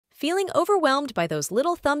Feeling overwhelmed by those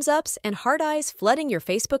little thumbs ups and heart eyes flooding your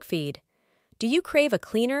Facebook feed? Do you crave a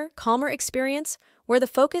cleaner, calmer experience where the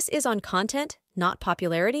focus is on content, not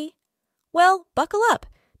popularity? Well, buckle up,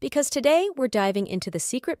 because today we're diving into the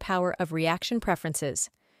secret power of reaction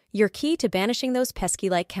preferences, your key to banishing those pesky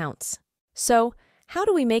like counts. So, how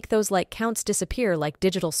do we make those like counts disappear like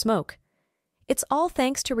digital smoke? It's all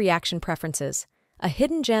thanks to reaction preferences, a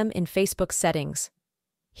hidden gem in Facebook's settings.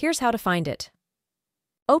 Here's how to find it.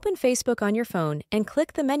 Open Facebook on your phone and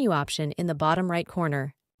click the menu option in the bottom right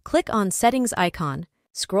corner. Click on Settings icon,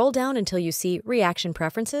 scroll down until you see Reaction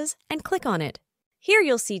Preferences, and click on it. Here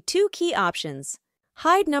you'll see two key options.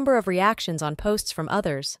 Hide number of reactions on posts from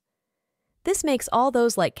others. This makes all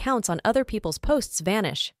those like counts on other people's posts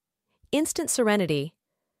vanish. Instant serenity.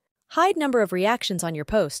 Hide number of reactions on your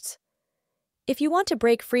posts. If you want to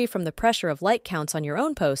break free from the pressure of like counts on your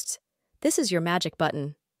own posts, this is your magic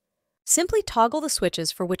button. Simply toggle the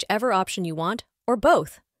switches for whichever option you want, or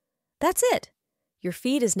both. That's it. Your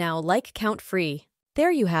feed is now like count free.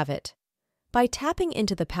 There you have it. By tapping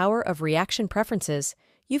into the power of reaction preferences,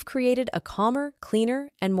 you've created a calmer, cleaner,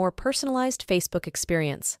 and more personalized Facebook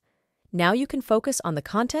experience. Now you can focus on the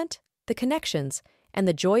content, the connections, and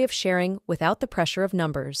the joy of sharing without the pressure of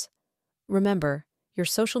numbers. Remember, your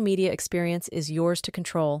social media experience is yours to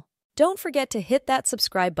control. Don't forget to hit that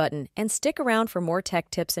subscribe button and stick around for more tech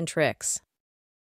tips and tricks.